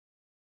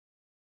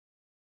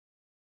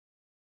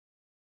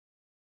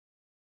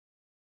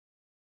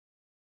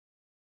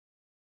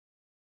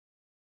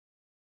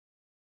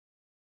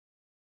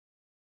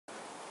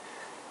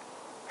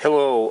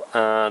Hello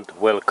and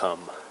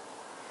welcome.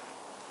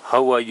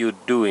 How are you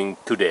doing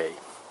today?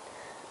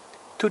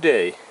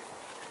 Today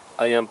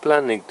I am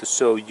planning to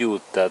show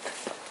you that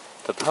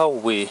how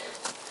we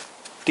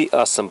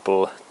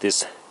disassemble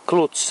this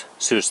clutch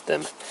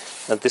system.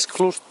 And this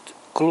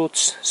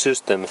clutch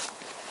system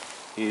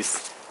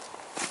is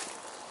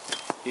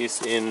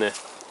in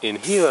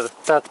here,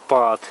 that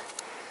part,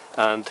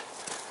 and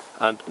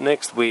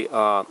next we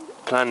are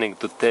planning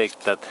to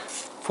take that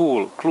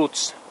full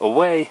clutch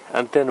away,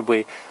 and then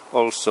we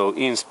also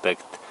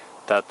inspect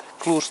that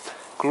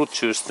clutch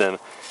system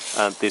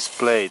and this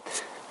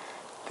plate,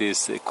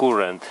 this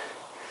current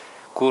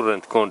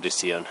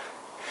condition.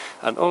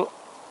 And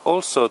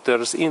also there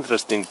is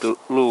interesting to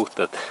look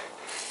that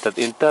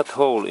in that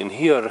hole in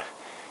here,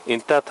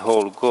 in that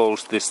hole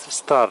goes this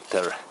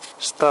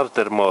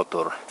starter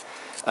motor,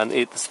 and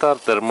it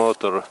starter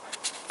motor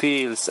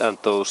feels and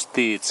those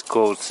teeth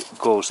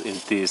goes in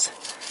these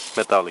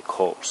metallic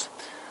holes.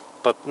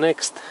 But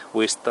next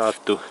we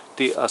start to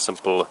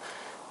disassemble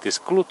this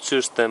clutch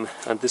system,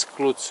 and this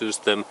clutch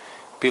system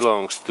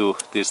belongs to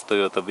this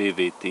Toyota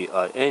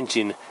VVTi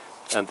engine,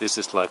 and this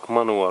is like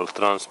manual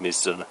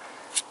transmission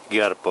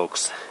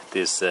gearbox,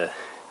 this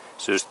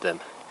system.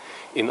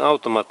 In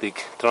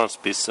automatic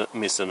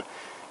transmission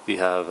we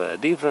have a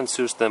different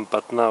system,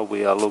 but now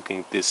we are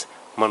looking this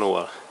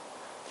manual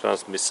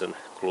transmission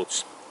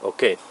clutch.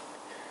 Okay,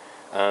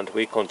 and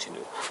we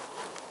continue.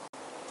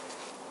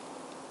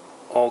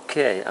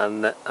 Okay,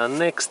 and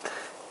next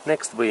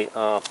we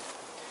are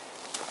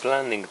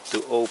planning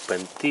to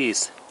open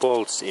these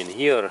bolts in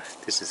here.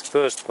 This is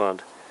first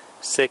one,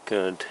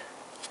 second,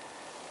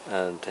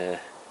 and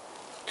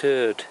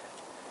third,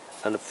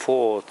 and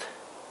fourth,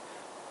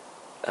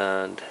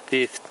 and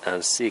fifth,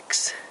 and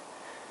sixth.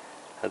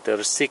 And there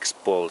are 6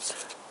 bolts.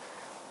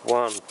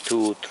 1,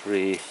 2,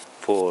 3,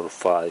 4,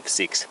 5,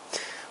 6.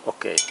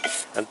 Okay,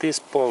 and these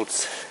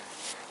bolts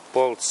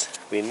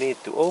we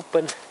need to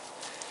open,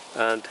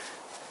 and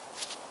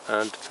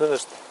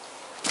first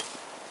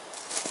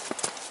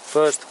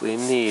we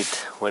need,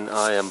 when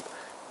I am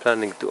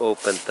planning to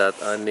open that,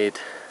 I need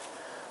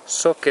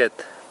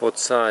socket. What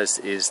size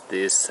is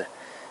this?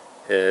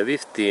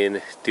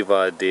 15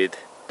 divided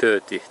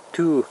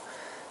 32,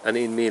 and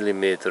in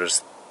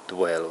millimeters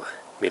 12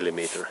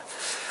 millimeter.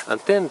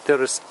 And then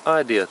there is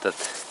idea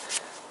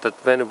that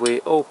when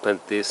we open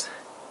these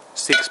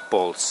 6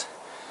 bolts,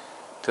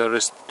 there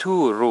is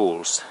 2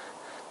 rules.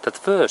 That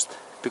first,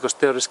 because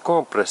there is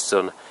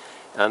compression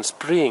and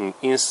spring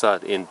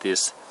inside in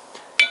this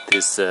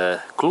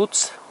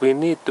clutch, we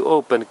need to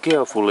open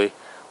carefully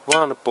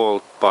one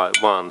bolt by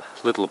one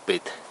little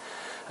bit.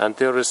 And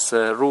there is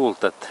a rule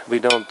that we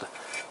don't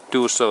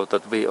do so,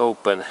 that we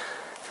open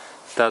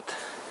that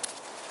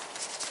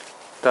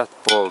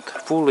bolt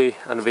fully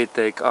and we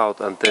take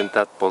out, and then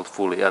that bolt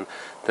fully, and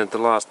then the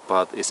last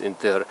part is in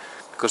there,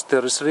 because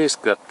there is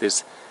risk that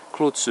this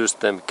clutch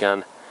system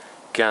can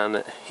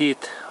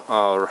hit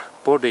our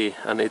body,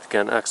 and it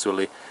can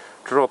actually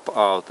drop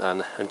out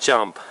and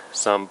jump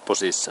some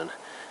position,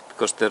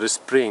 because there is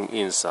spring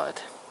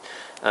inside.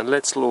 And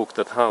let's look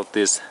at how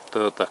this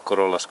Toyota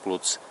Corolla's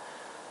clutch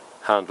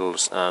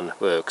handles and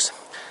works.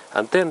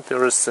 And then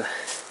there is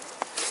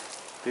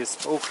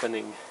this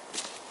opening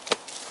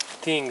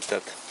thing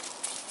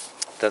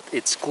that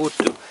it's good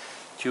to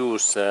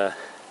use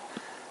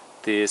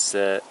these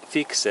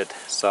fixed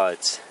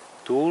sides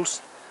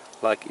tools,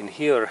 like in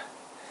here,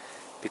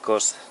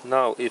 because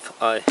now if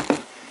I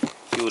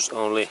use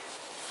only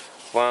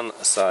one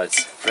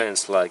side's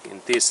wrench like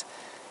in this,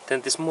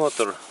 then this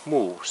motor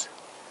moves,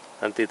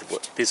 and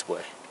this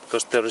way,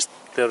 because there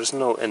is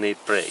no any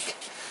brake.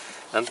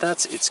 And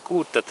it's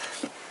good that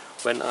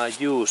when I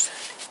use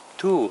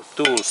 2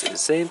 tools at the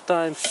same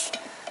time,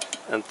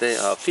 and they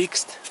are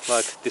fixed,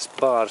 like these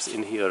bars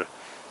in here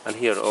and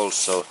here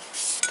also,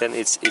 then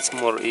it's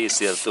more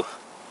easier to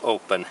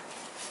open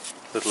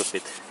a little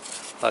bit,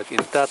 like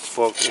in that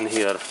bolt in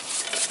here,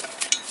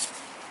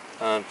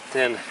 and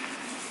then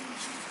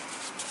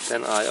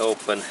I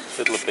open a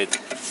little bit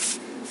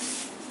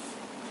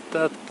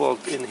that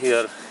bolt in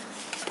here,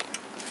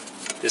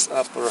 this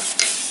upper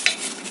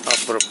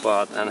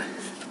part, and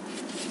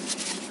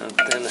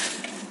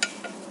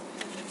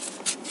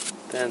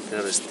then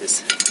there is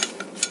this.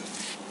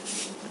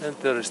 Then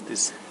there is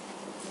this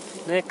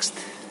next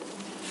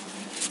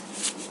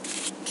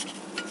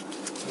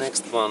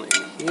one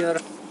in here.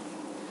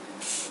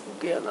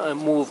 Okay, and I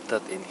move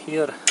that in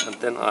here, and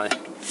then I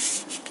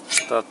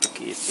start to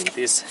keep in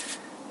this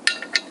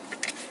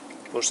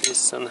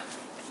position.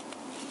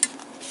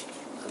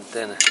 And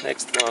then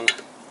next one.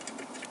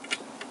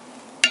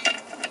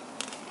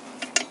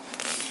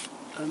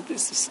 And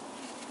this is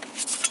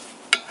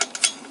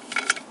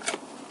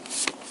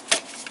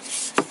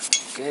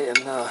okay.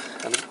 And now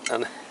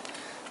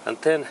and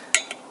then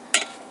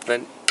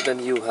when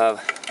you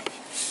have,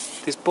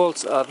 these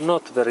bolts are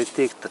not very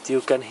thick, that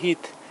you can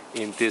hit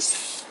in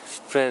this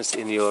wrench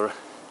in your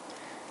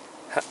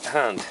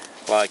hand,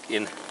 like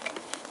in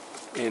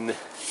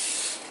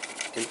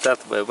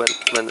that way.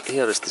 When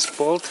here is this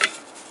bolt,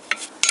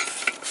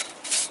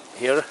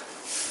 here,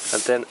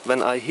 and then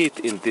when I hit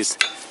in this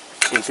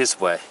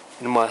way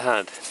in my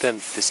hand, then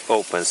this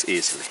opens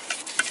easily.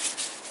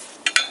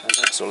 And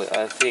actually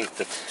I think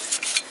that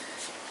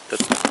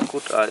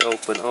could I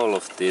open all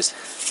of these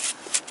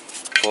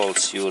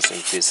bolts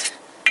using this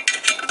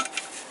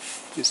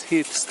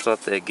heat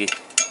strategy.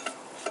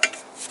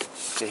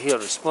 Okay,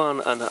 here is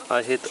one, and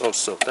I hit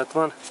also that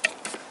one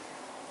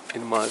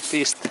in my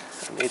fist,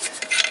 and it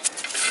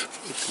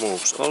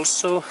moves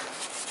also.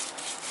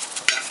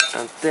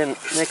 And then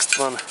next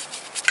one,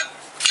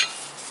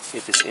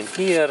 it is in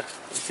here,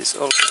 it is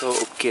also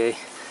okay.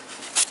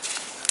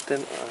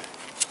 Then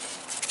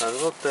I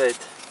rotate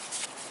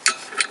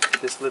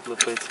this little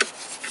bit.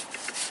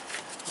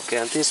 Okay,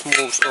 and this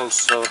moves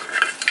also.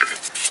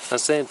 At the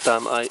same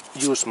time I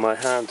use my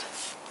hand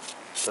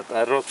that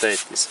I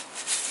rotate this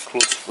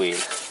clutch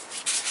wheel.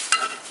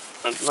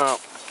 And now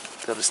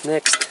there is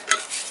next.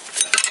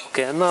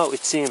 Okay, and now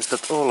it seems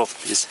that all of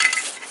these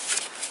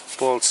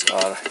bolts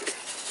are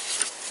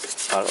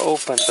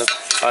open, that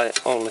I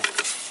only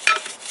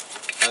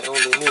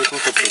need a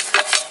little bit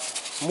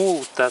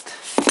move that,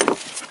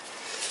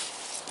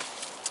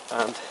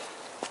 and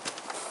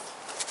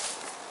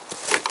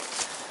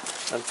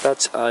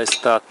that I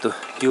start to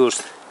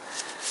use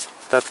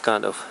that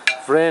kind of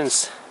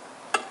wrench,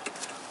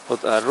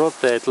 but I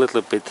rotate a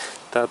little bit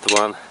that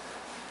one,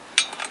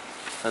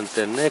 and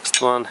then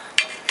next one,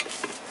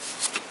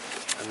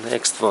 and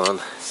next one,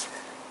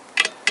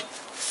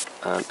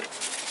 and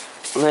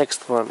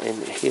next one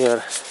in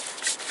here,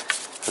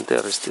 and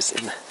there is this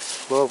in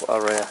low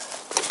area.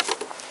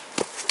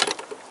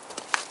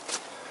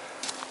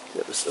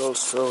 There is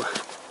also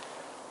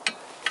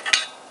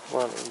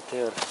one in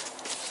there.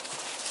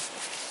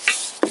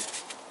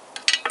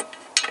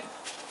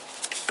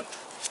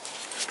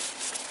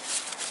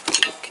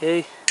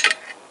 Okay,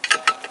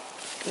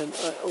 then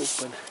I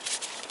open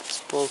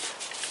this bolt.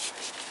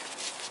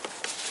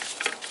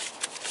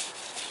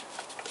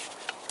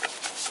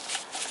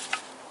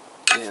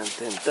 Okay, and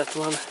then that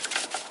one,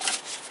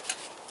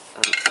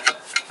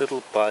 and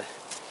little by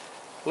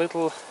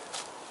little.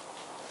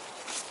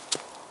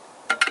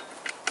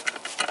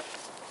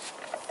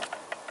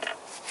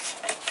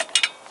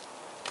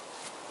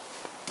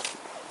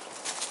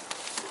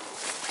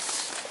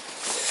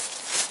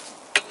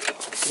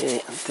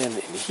 Okay, and then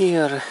in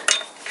here,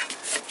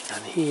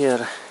 and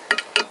here,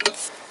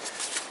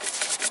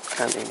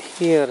 and in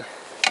here,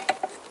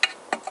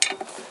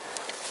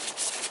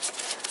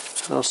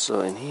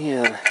 also in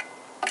here,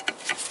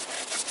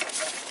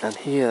 and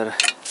here,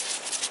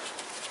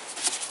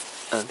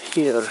 and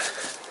here,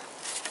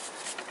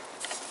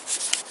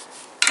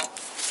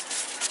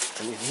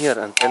 and in here,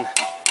 and then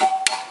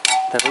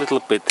a little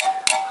bit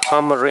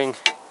hammering.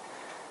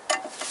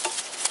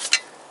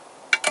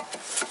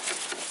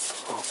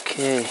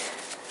 Okay.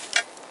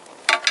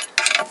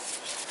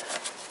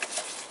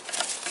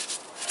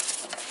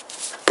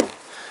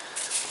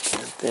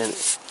 And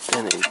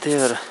then in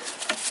there.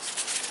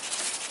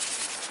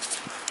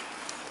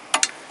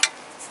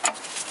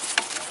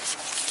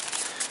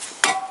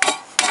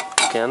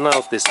 Okay, and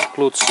now this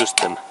clutch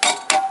system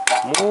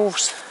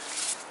moves.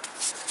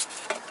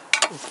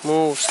 It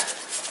moves.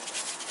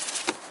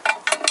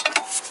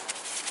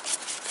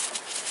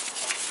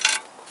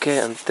 Okay,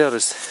 and there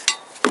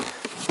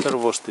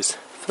was this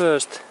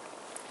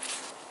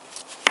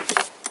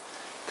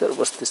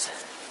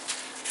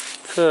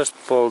first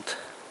bolt.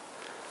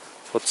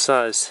 What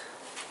size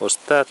was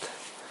that?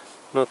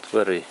 Not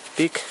very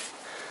big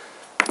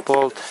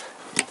bolt.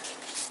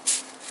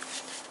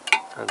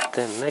 And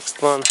then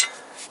next one.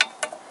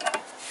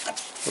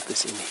 What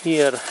is in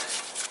here?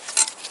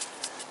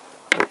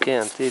 Okay,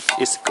 and it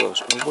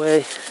goes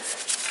away.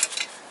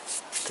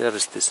 There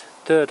is this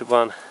third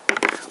one.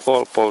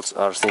 All bolts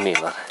are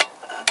similar.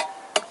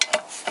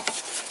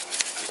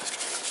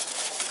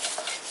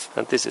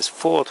 And this is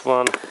fourth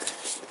one.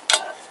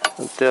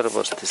 And there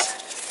was this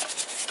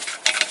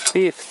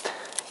fifth,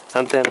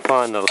 and then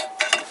final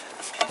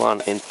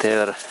one in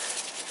there.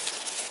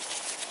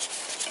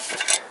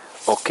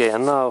 Okay,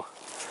 and now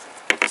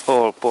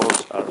all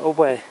bolts are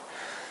away.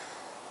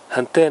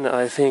 And then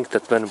I think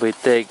that when we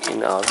take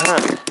in our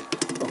hand,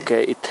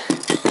 okay,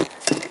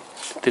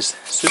 this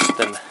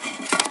system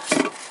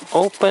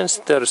opens.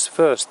 There is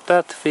first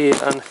that wheel,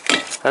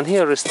 and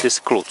here is this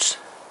clutch,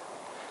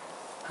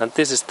 and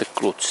this is the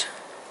clutch,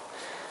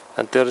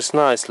 and there is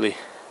nicely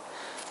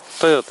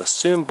Toyota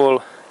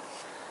symbol,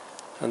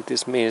 and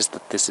this means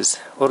that this is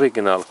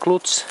original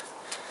clutch.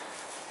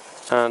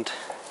 And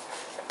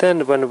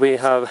then when we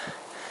have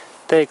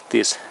take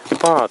these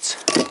parts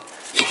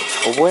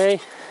away,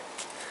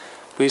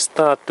 we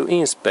start to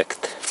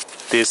inspect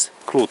this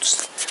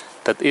clutch,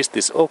 that is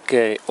this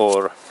okay,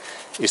 or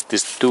is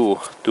this too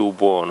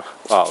worn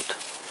out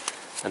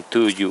and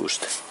too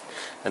used,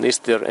 and is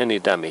there any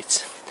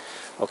damage.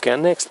 Okay,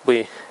 and next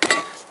we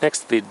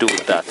do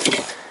that.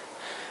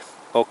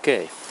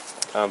 Okay,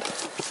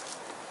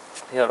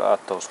 here are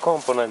those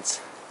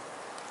components,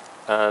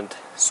 and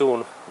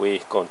soon we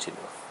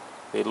continue.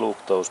 We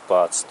look those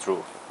parts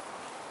through.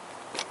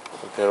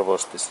 And there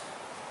was this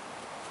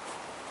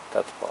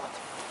that part.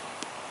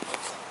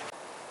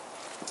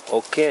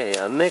 Okay,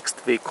 and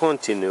next we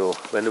continue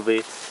when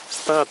we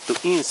start to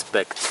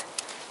inspect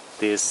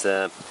this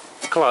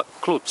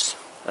clutch.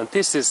 And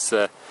this is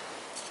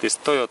this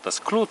Toyota's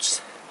clutch,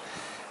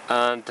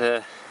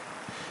 and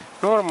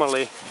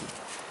normally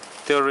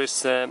there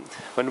is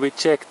when we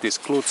check this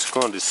clutch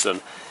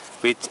condition,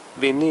 we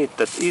need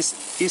that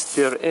is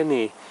there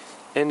any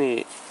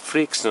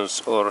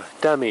frictions or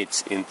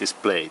damage in these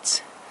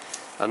plates.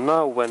 And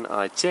now when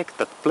I check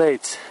that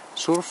plate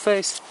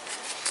surface,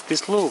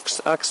 this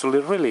looks actually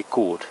really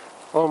good,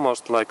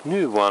 almost like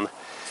new one.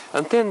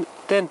 And then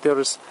there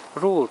is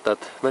rule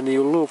that when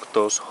you look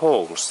those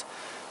holes,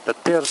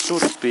 that there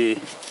should be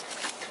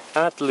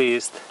at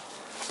least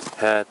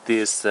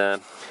this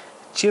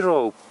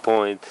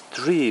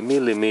 0.3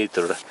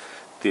 millimeter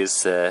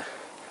this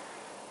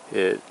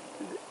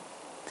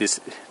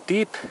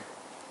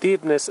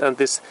deepness and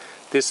this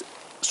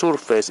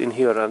surface in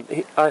here.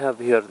 And I have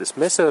here this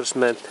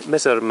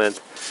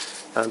measurement,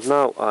 and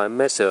now I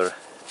measure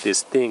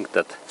this thing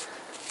that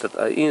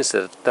I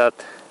insert that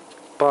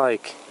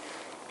bike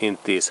in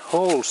these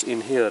holes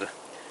in here,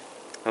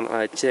 and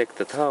I check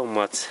that how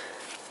much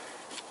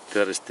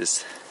there is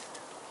this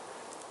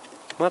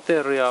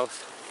material,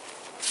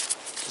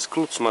 this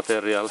clutch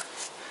material,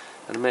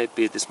 and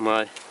maybe this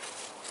my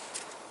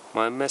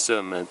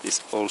measurement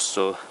is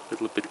also a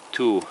little bit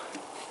too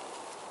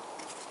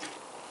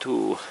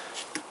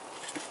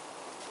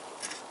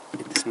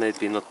it is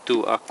maybe not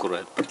too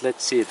accurate, but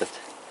let's see that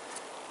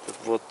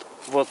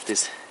what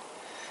is,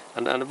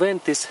 and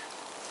when this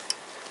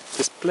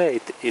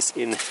plate is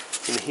in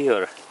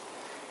here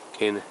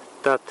in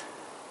that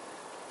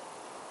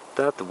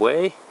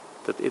way,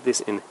 that it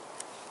is in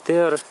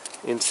there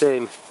in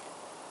same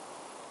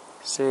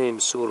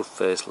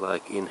surface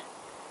like in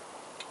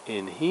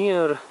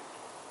here.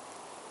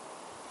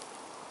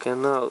 Okay,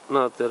 now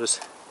there is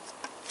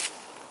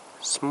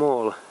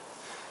small,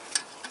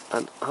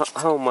 and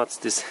how much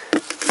this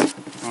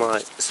my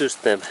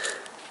system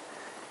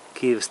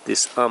gives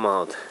this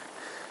amount.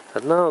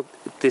 And now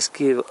this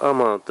give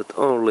amount that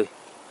only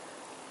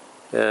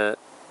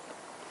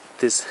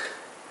this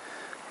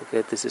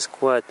is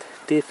quite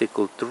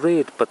difficult to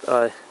read, but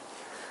I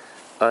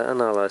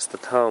analyzed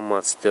that how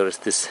much there is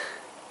this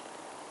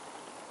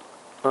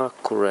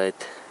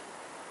accurate.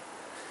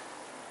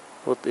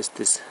 What is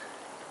this?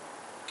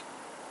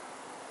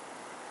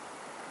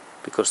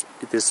 Because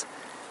it is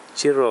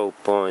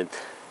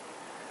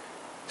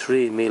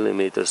 0.3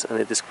 millimeters, and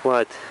it is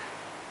quite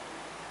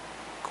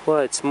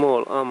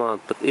small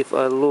amount. But if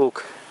I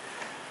look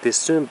these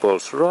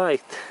symbols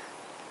right,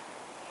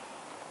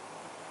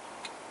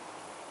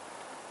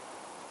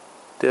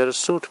 there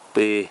should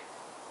be,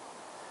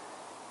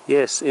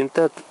 yes, in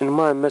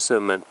my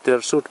measurement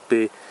there should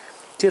be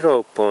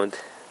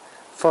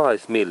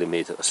 0.5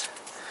 millimeters.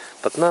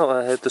 But now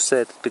I have to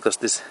say that because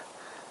this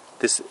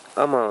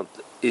amount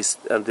is,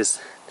 and this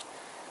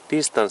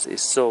distance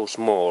is so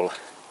small,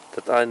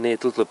 that I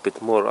need a little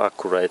bit more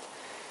accurate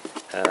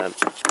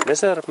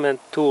measurement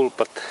tool.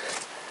 But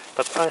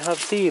I have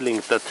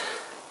feeling that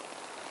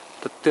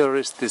there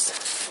is this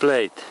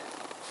plate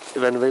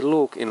when we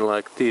look in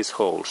like these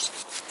holes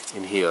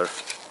in here,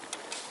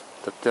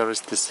 that there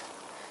is this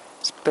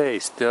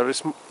space. There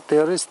is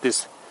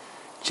this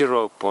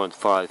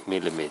 0.5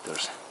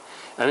 millimeters,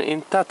 and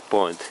in that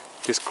point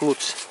this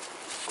clutch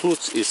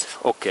is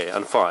okay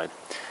and fine,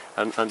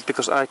 and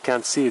because I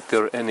can't see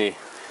there any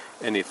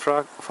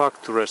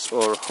fractures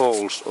or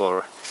holes,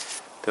 or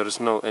there is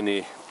no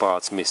any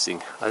parts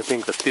missing. I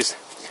think that this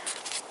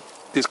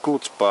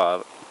clutch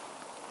part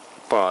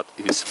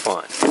is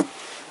fine.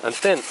 And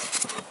then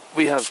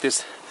we have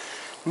this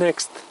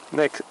next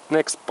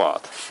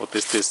part. What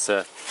is this?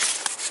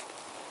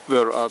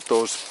 Where are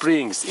those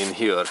springs in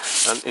here?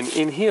 And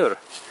in here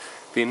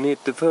we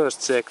need to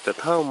first check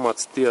that how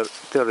much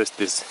there is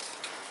this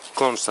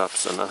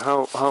consumption, and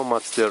how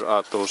much there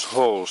are those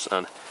holes,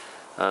 and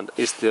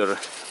is there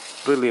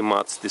really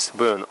much this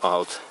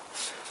burnout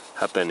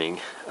happening.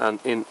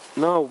 And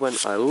now when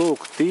I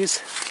look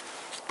these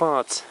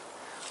parts,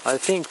 I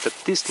think that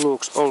this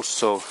looks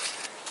also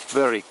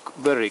very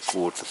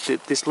good.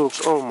 This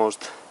looks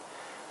almost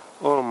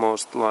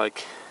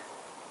like,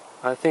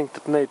 I think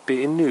that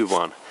maybe a new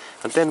one.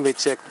 And then we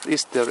check,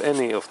 is there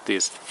any of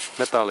these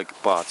metallic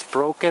parts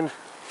broken,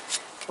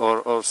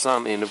 or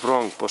some in the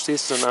wrong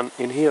position. And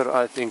in here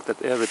I think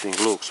that everything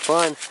looks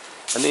fine.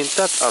 And in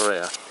that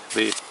area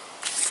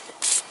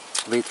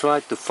we try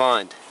to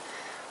find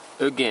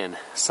again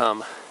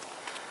some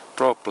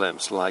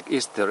problems, like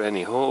is there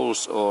any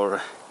holes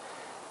or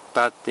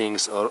bad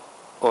things, or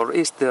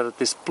is there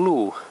this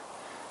blue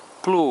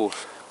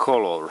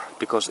color,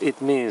 because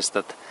it means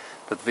that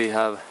we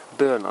have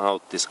burned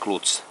out this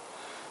clutch.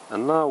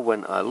 And now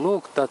when I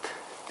look that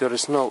there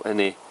is no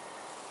any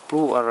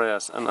blue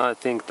areas, and I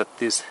think that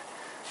this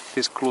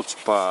clutch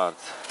part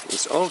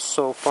is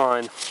also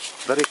fine,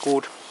 very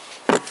good.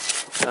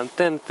 And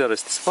then there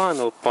is this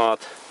final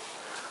part,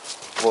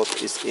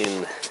 what is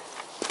in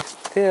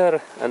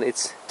there, and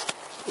it's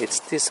it's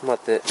this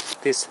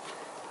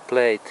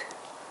plate,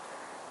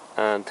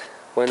 and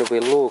when we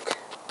look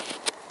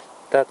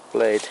that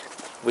plate,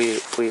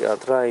 we are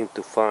trying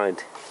to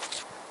find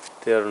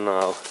there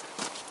now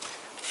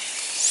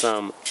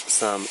some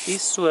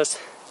issues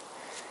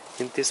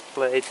in this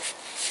plate,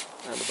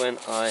 and when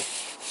I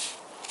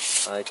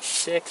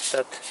check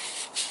that,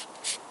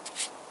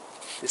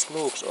 this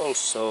looks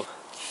also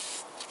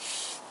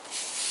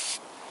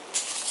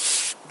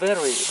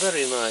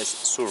very nice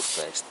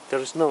surface. There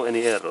is no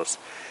any errors.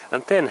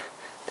 And then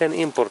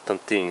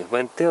important thing,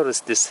 when there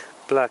is this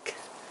black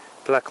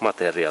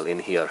material in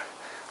here,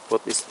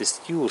 what is this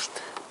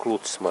used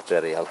clutch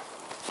material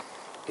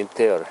in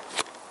there?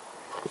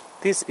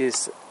 This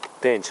is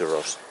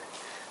dangerous.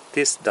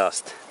 This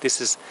dust.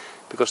 This is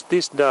because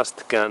this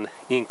dust can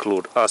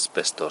include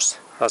asbestos,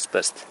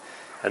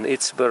 and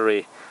it's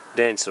very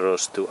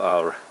dangerous to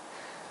our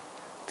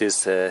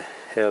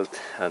health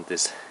and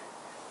this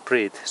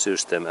breath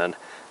system, and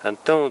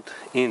don't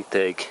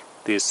intake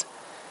this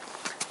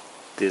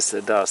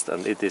dust,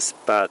 and it is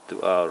bad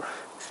to our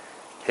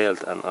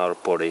health and our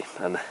body,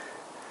 and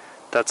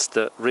that's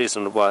the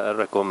reason why I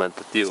recommend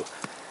that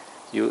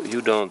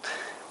you don't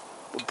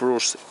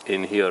brush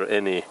in here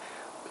any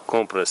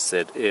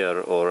compressed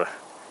air or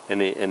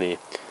any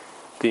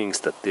things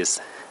that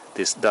this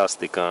dust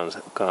becomes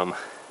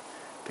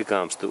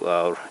to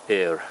our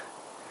air.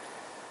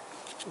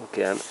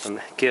 Okay,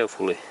 and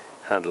carefully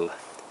handle.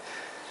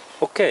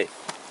 Okay,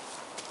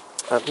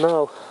 and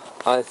now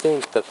I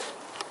think that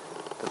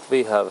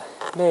we have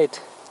made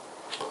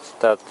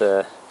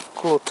that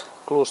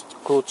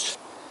clutch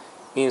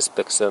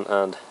inspection,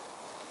 and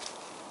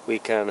we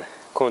can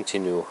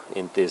continue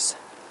in this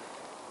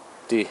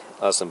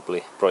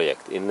disassembly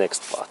project in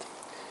next part.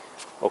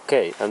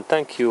 Okay, and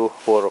thank you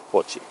for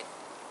watching.